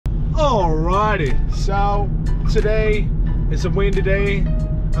Alrighty, so today is a windy day.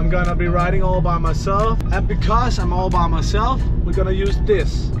 I'm gonna be riding all by myself, and because I'm all by myself, we're gonna use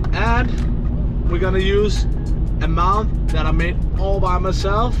this, and we're gonna use a mount that I made all by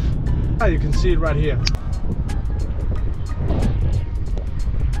myself. You can see it right here.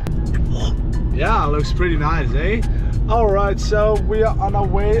 Yeah, looks pretty nice, eh? Alright, so we are on our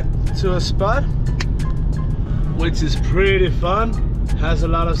way to a spot which is pretty fun. Has a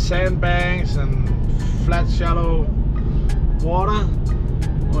lot of sandbanks and flat shallow water,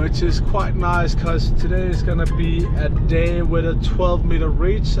 which is quite nice because today is gonna be a day with a 12-meter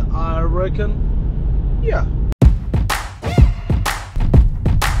reach, I reckon. Yeah.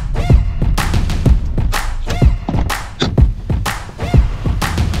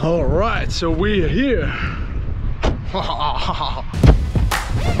 All right, so we are here.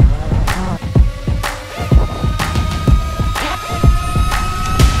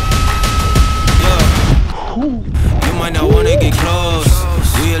 You might not wanna get close.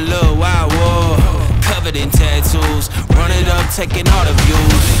 We a little wild war, covered in tattoos. Run it up, taking all the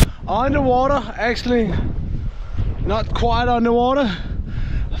views. Underwater, actually, not quite underwater.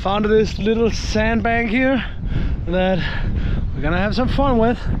 I found this little sandbank here that we're gonna have some fun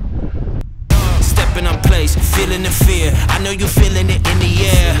with. Stepping on place, feeling the fear. I know you feeling it in the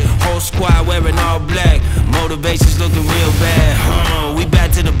air. Whole squad wearing all black. Motivation's looking real bad. We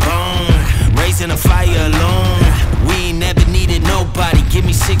back to the bone, raising a fire alone. We ain't never needed nobody. Give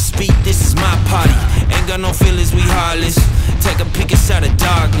me 6 feet, this is my party. Ain't got no feelings, we heartless. Take a peek inside the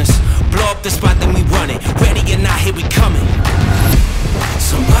darkness. Blow up the spot, then we run it. Ready or not, here we coming.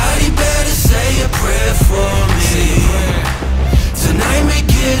 Somebody better say a prayer for me. Tonight may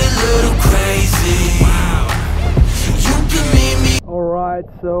get a little crazy. You can meet me. Alright,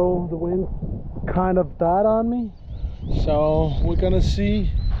 so the wind kind of died on me. So we're gonna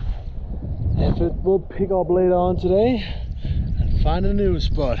see if it will pick up later on today and find a new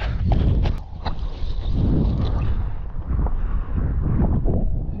spot.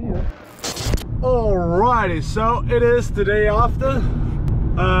 See ya. Alrighty, so it is the day after.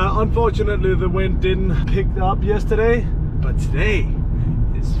 Unfortunately the wind didn't pick up yesterday, but today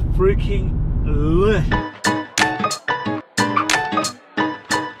is freaking lit.